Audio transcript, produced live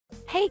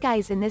Hey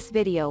guys, in this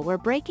video we're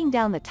breaking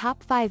down the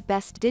top 5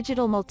 best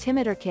digital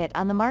multimeter kit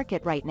on the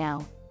market right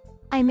now.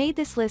 I made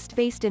this list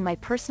based in my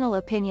personal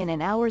opinion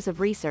and hours of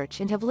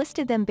research and have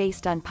listed them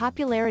based on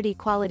popularity,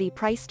 quality,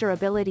 price,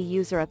 durability,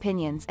 user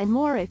opinions and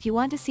more. If you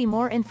want to see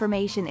more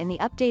information in the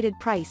updated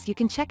price, you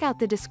can check out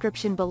the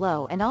description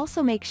below and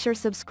also make sure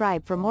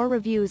subscribe for more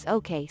reviews.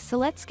 Okay, so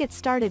let's get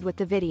started with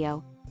the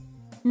video.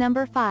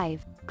 Number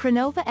 5.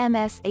 Crenova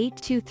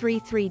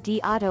MS8233D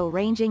Auto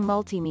Ranging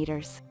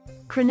Multimeters.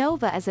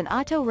 Crenova is an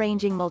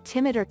auto-ranging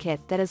multimeter kit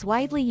that is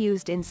widely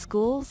used in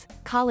schools,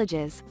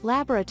 colleges,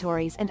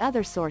 laboratories and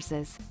other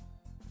sources.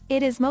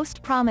 It is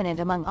most prominent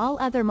among all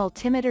other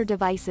multimeter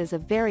devices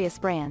of various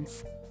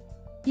brands.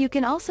 You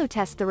can also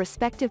test the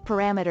respective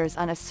parameters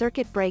on a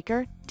circuit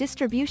breaker,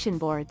 distribution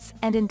boards,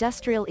 and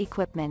industrial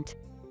equipment.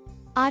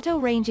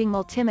 Auto-ranging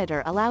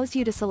multimeter allows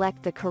you to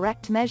select the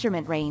correct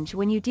measurement range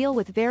when you deal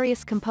with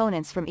various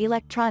components from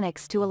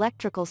electronics to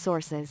electrical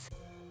sources.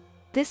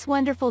 This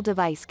wonderful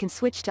device can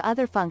switch to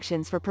other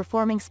functions for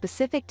performing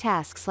specific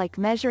tasks like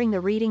measuring the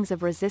readings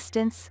of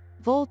resistance,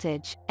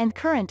 voltage, and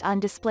current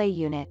on display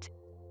unit.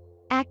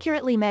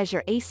 Accurately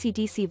measure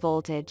AC/DC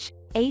voltage,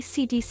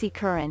 AC/DC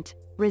current,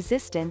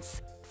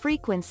 resistance,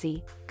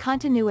 frequency,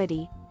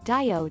 continuity,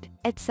 diode,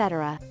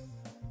 etc.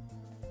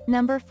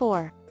 Number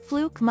 4.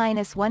 Fluke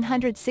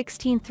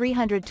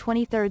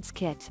MS8233D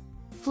Kit.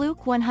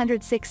 Fluke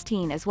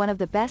 116 is one of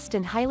the best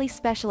and highly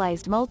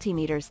specialized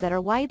multimeters that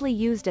are widely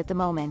used at the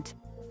moment.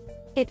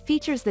 It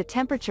features the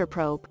temperature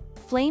probe,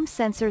 flame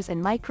sensors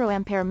and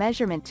microampere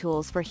measurement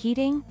tools for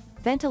heating,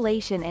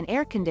 ventilation and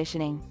air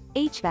conditioning,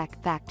 HVAC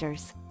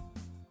factors.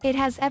 It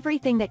has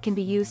everything that can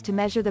be used to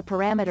measure the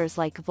parameters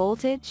like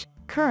voltage,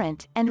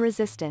 current, and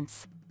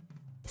resistance.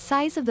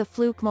 Size of the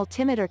Fluke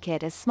multimeter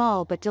kit is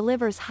small but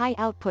delivers high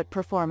output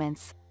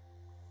performance.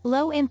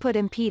 Low input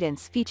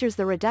impedance features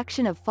the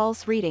reduction of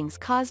false readings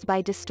caused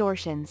by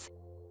distortions.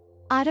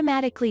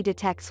 Automatically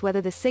detects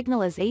whether the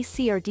signal is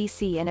AC or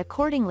DC and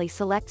accordingly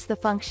selects the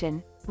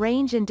function,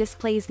 range and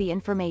displays the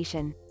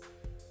information.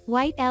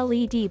 White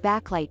LED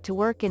backlight to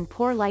work in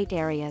poor light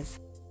areas.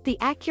 The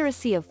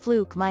accuracy of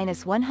Fluke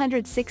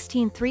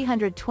MS8163D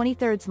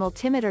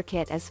multimeter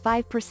kit is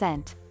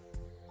 5%.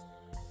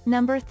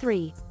 Number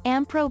 3.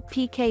 Amprobe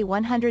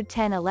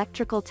PK-110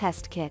 Electrical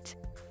Test Kit.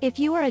 If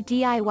you are a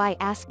DIY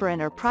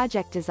aspirant or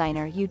project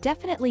designer, you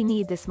definitely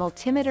need this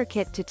multimeter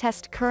kit to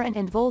test current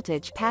and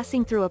voltage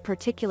passing through a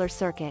particular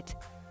circuit.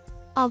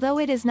 Although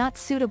it is not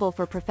suitable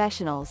for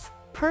professionals,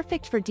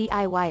 perfect for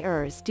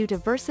DIYers due to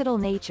versatile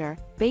nature,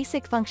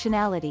 basic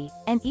functionality,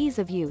 and ease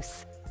of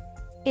use.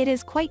 It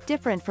is quite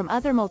different from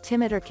other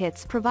multimeter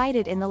kits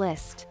provided in the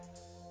list.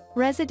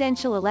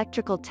 Residential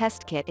electrical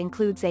test kit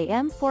includes a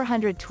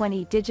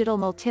M420 digital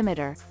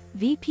multimeter,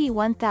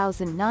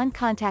 VP1000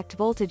 non-contact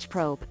voltage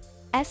probe,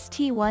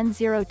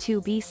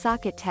 ST102B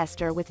socket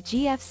tester with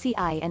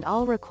GFCI and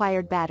all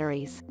required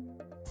batteries.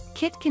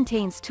 Kit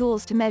contains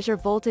tools to measure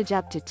voltage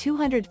up to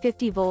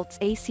 250 volts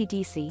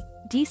AC/DC,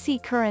 DC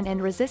current and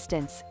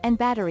resistance, and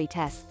battery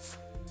tests.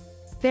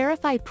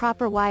 Verify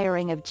proper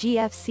wiring of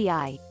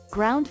GFCI,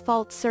 ground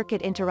fault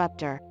circuit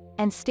interrupter,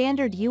 and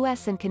standard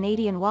US and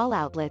Canadian wall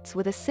outlets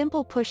with a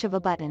simple push of a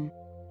button.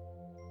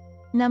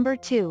 Number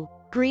 2.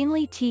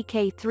 Greenlee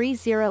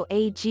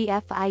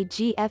TK-30AGFI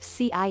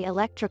GFCI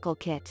Electrical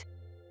Kit.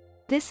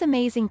 This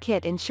amazing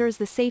kit ensures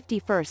the safety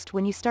first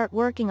when you start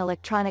working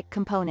electronic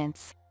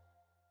components.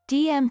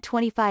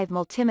 DM25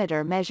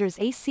 multimeter measures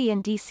AC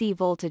and DC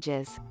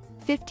voltages,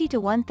 50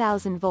 to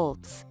 1000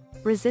 volts,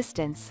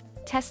 resistance,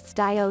 tests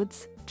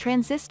diodes,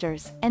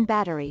 transistors, and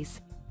batteries.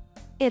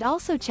 It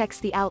also checks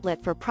the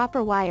outlet for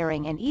proper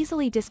wiring and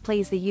easily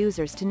displays the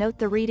users to note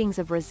the readings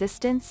of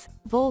resistance,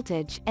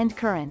 voltage, and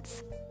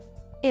currents.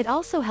 It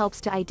also helps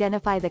to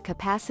identify the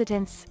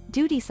capacitance,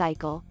 duty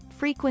cycle,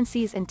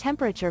 frequencies and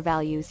temperature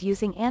values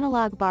using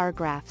analog bar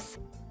graphs.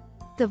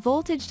 The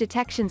voltage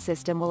detection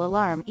system will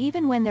alarm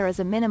even when there is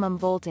a minimum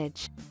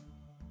voltage.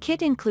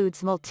 Kit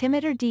includes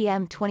multimeter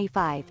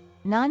DM25,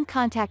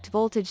 non-contact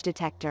voltage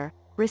detector,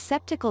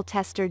 receptacle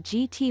tester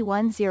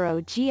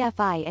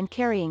GT10GFI and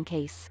carrying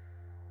case.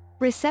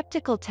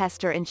 Receptacle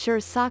tester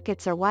ensures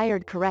sockets are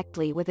wired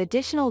correctly with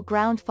additional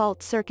ground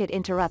fault circuit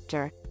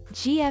interrupter,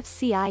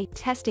 GFCI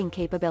testing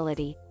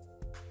capability.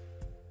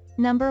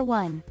 Number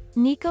 1.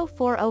 Neiko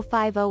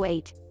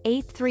 40508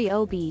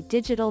 830B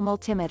Digital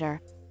Multimeter.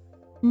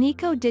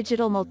 Neiko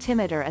Digital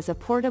Multimeter is a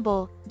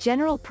portable,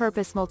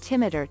 general-purpose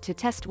multimeter to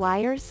test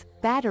wires,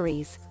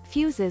 batteries,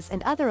 fuses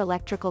and other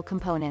electrical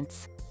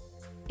components.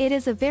 It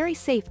is a very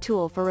safe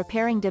tool for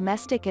repairing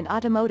domestic and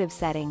automotive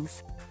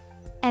settings.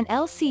 An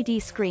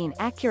LCD screen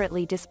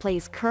accurately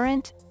displays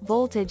current,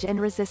 voltage and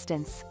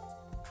resistance.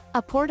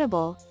 A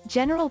portable,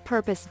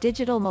 general-purpose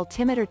digital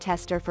multimeter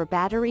tester for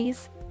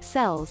batteries,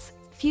 cells,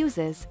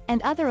 fuses,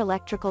 and other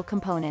electrical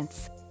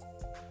components.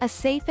 A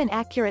safe and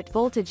accurate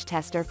voltage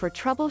tester for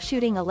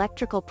troubleshooting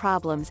electrical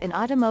problems in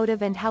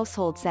automotive and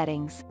household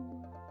settings.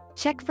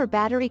 Check for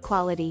battery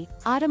quality,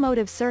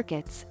 automotive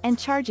circuits, and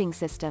charging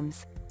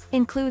systems.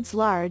 Includes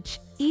large,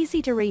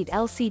 easy-to-read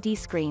LCD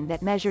screen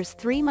that measures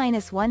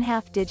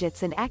 3-1/2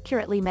 digits and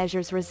accurately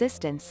measures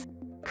resistance,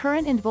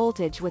 current and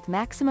voltage with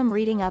maximum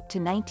reading up to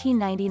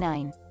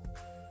 1999.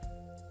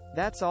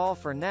 That's all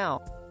for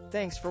now.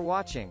 Thanks for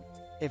watching.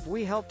 If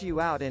we helped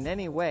you out in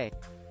any way,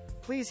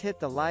 please hit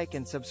the like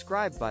and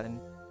subscribe button.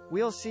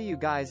 We'll see you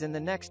guys in the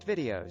next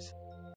videos.